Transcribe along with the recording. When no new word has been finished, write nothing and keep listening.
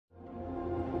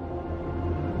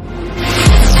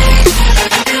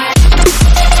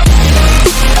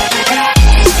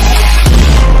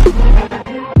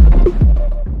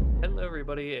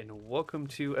welcome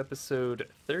to episode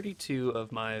 32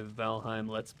 of my Valheim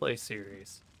Let's Play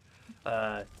series.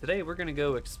 Today we're going to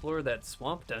go explore that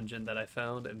swamp dungeon that I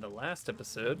found in the last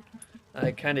episode.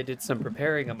 I kind of did some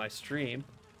preparing on my stream,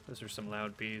 those are some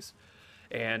loud bees,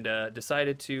 and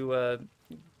decided to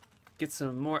get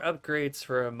some more upgrades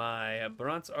for my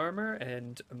bronze armor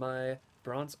and my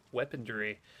bronze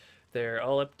weaponry. They're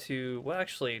all up to, well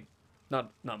actually,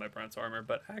 not my bronze armor,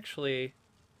 but actually...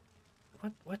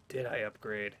 What did I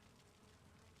upgrade?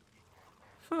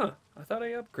 Huh, I thought I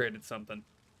upgraded something.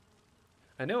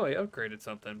 I know I upgraded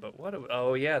something, but what?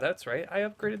 Oh yeah, that's right. I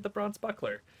upgraded the bronze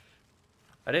buckler.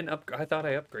 I thought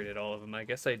I upgraded all of them. I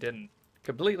guess I didn't.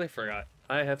 Completely forgot.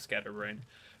 I have scatterbrain.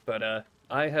 But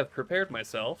I have prepared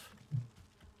myself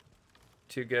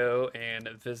to go and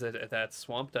visit that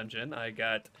swamp dungeon. I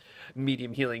got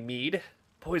medium healing mead,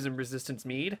 poison resistance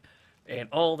mead, and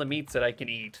all the meats that I can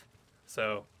eat.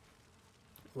 So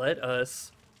let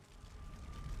us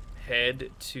head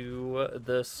to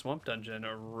the swamp dungeon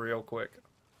real quick.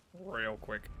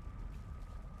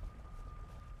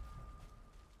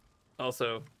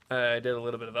 Also, I did a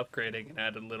little bit of upgrading and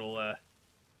added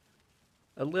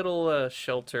a little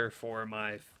shelter for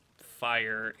my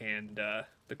fire and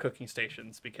the cooking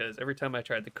stations, because every time I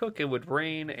tried to cook, it would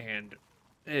rain and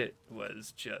it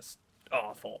was just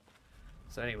awful.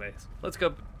 So, anyways, let's go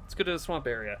to the swamp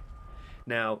area.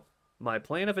 Now, my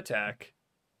plan of attack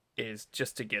is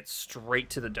just to get straight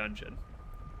to the dungeon.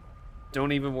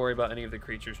 Don't even worry about any of the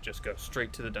creatures, just go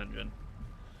straight to the dungeon.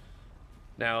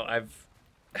 Now, I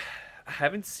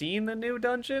haven't seen the new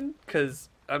dungeon, because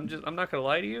I'm not gonna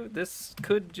lie to you, this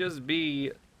could just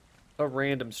be a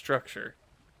random structure.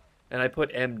 And I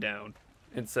put M down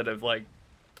instead of like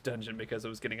dungeon because it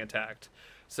was getting attacked.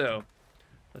 So,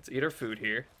 let's eat our food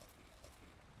here.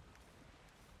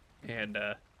 And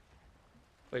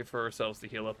wait for ourselves to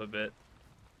heal up a bit.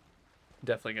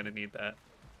 Definitely gonna need that.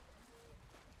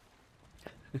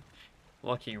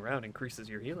 Walking around increases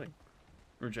your healing.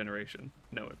 Regeneration.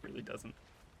 No, it really doesn't.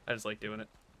 I just like doing it.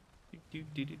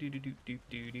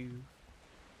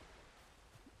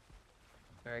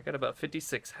 Alright, got about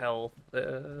 56 health,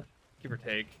 give or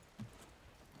take.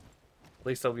 At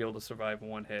least I'll be able to survive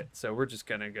one hit. So we're just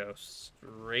gonna go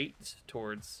straight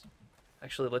towards...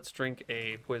 Actually, let's drink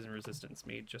a poison resistance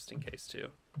mead just in case too.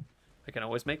 I can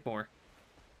always make more.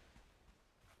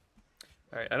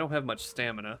 Alright, I don't have much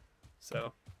stamina,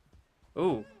 so...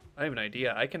 Ooh, I have an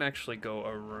idea. I can actually go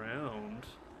around.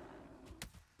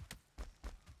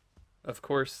 Of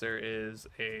course, there is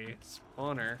a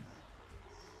spawner.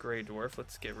 Gray dwarf.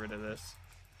 Let's get rid of this.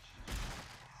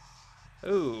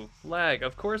 Ooh, lag.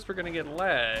 Of course we're gonna get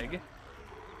lag.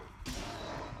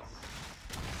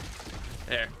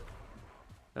 There.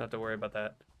 Don't have to worry about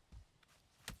that.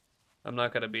 I'm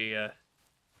not gonna be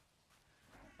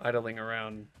idling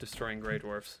around destroying gray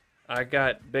dwarfs. I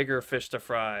got bigger fish to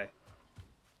fry.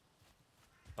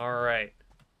 Alright.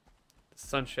 The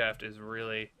sun shaft is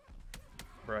really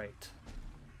bright.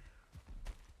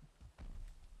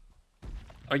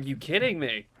 Are you kidding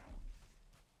me?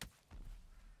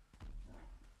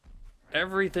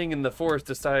 Everything in the forest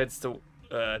decides to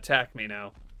attack me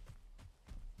now.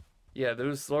 Yeah,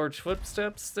 those large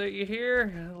footsteps that you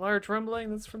hear, large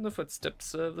rumbling, that's from the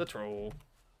footsteps of the troll.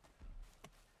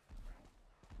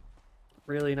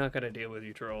 Really not gonna deal with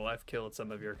you, troll. I've killed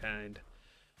some of your kind.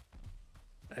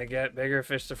 I got bigger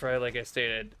fish to fry, like I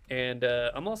stated. And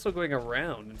I'm also going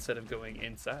around instead of going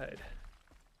inside.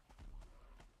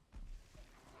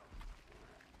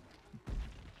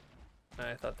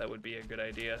 I thought that would be a good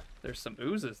idea. There's some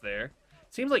oozes there.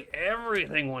 Seems like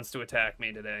everything wants to attack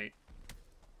me today.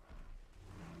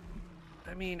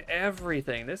 I mean,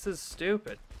 everything. This is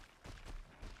stupid.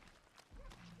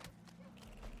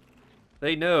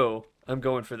 They know I'm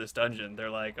going for this dungeon. They're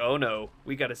like, oh no,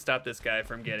 we gotta stop this guy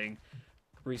from getting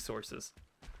resources.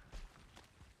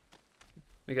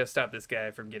 We gotta stop this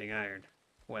guy from getting iron.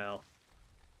 Well,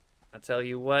 I'll tell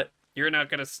you what, you're not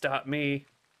gonna stop me.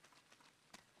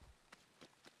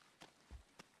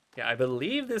 Yeah, I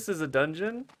believe this is a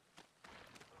dungeon.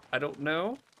 I don't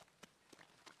know.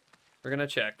 We're gonna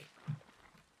check.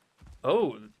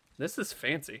 Oh, this is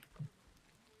fancy.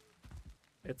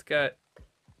 It's got...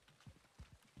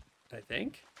 I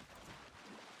think?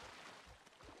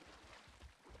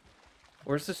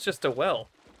 Or is this just a well?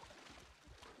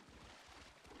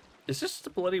 Is this just a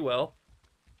bloody well?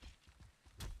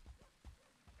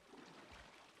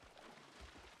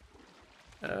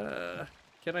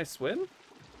 Can I swim?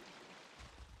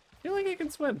 I feel like I can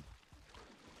swim.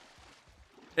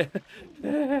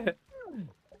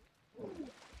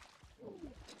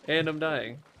 And I'm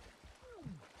dying.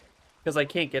 Because I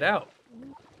can't get out.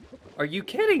 Are you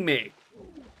kidding me?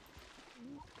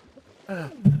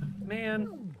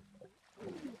 Man.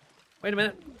 Wait a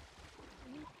minute.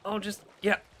 Oh, just,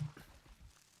 yeah.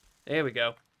 There we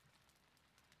go.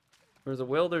 There's a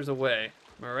will, there's a way.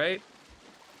 Am I right?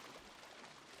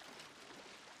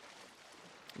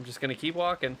 I'm just gonna keep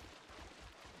walking.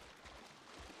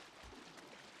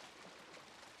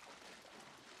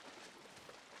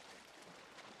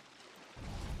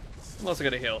 I'm also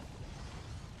gonna heal.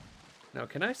 Now,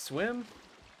 can I swim?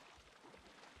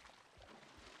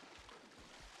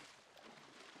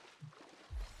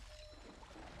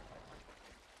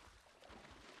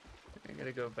 I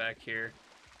gotta go back here.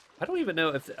 I don't even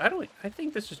know if I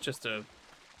think this is just a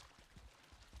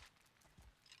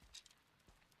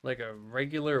like a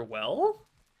regular well.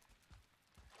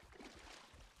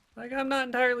 Like I'm not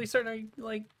entirely certain.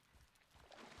 Like,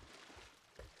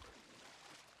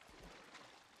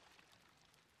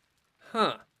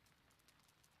 huh?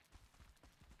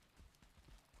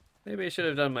 Maybe I should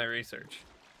have done my research.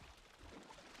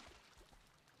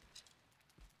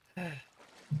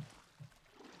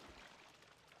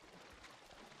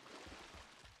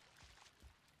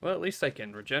 Well, at least I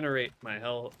can regenerate my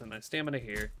health and my stamina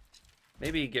here.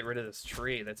 Maybe get rid of this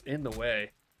tree that's in the way.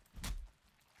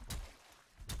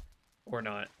 Or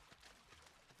not.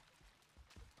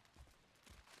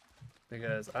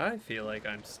 Because I feel like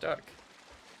I'm stuck.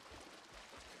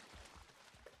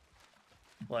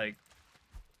 Like...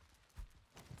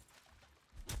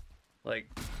 Wait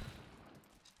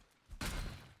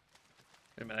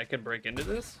a minute, I can break into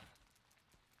this?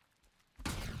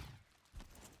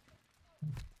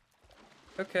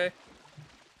 Okay.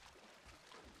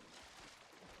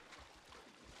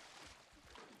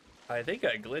 I think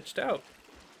I glitched out.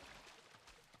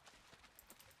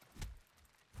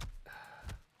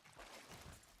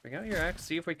 Bring out your axe,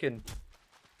 see if we can...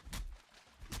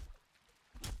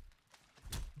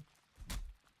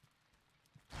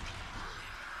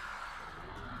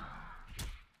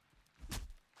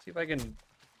 See if I can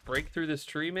break through this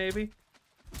tree, maybe?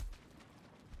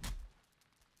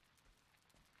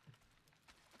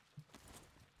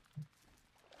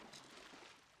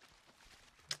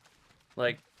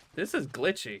 Like, this is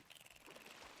glitchy.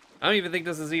 I don't even think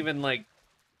this is even, like,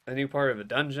 a new part of a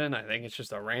dungeon. I think it's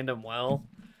just a random well.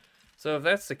 So if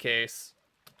that's the case,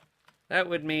 that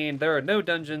would mean there are no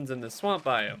dungeons in the swamp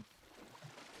biome.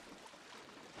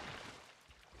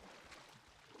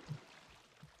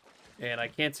 And I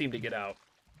can't seem to get out.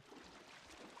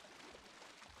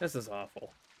 This is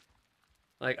awful.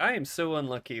 Like, I am so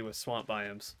unlucky with swamp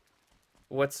biomes.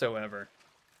 Whatsoever.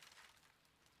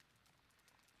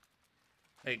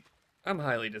 Like, I'm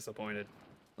highly disappointed.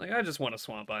 Like, I just want a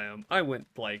swamp biome. I went,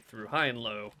 like, through high and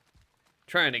low,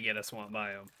 trying to get a swamp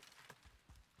biome.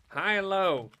 High and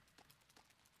low.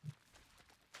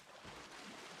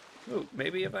 Ooh,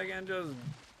 maybe if I can just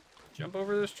jump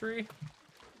over this tree?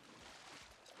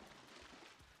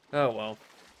 Oh, well.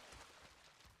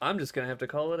 I'm just gonna have to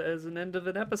call it as an end of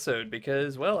an episode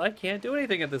because, well, I can't do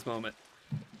anything at this moment.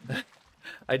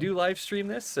 I do live stream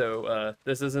this, so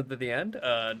this isn't the end.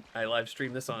 I live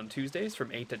stream this on Tuesdays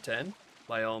from 8 to 10,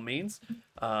 by all means.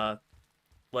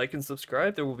 Like and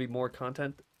subscribe. There will be more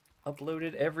content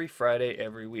uploaded every Friday,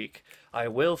 every week. I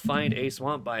will find a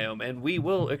swamp biome, and we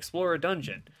will explore a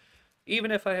dungeon.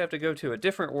 Even if I have to go to a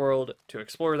different world to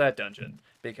explore that dungeon.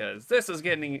 Because this is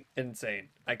getting insane.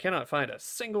 I cannot find a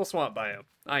single swamp biome.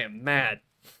 I am mad.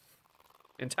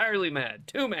 Entirely mad.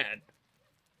 Too mad.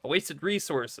 I wasted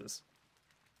resources.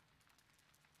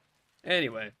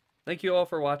 Anyway, thank you all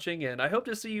for watching, and I hope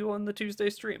to see you on the Tuesday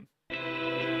stream.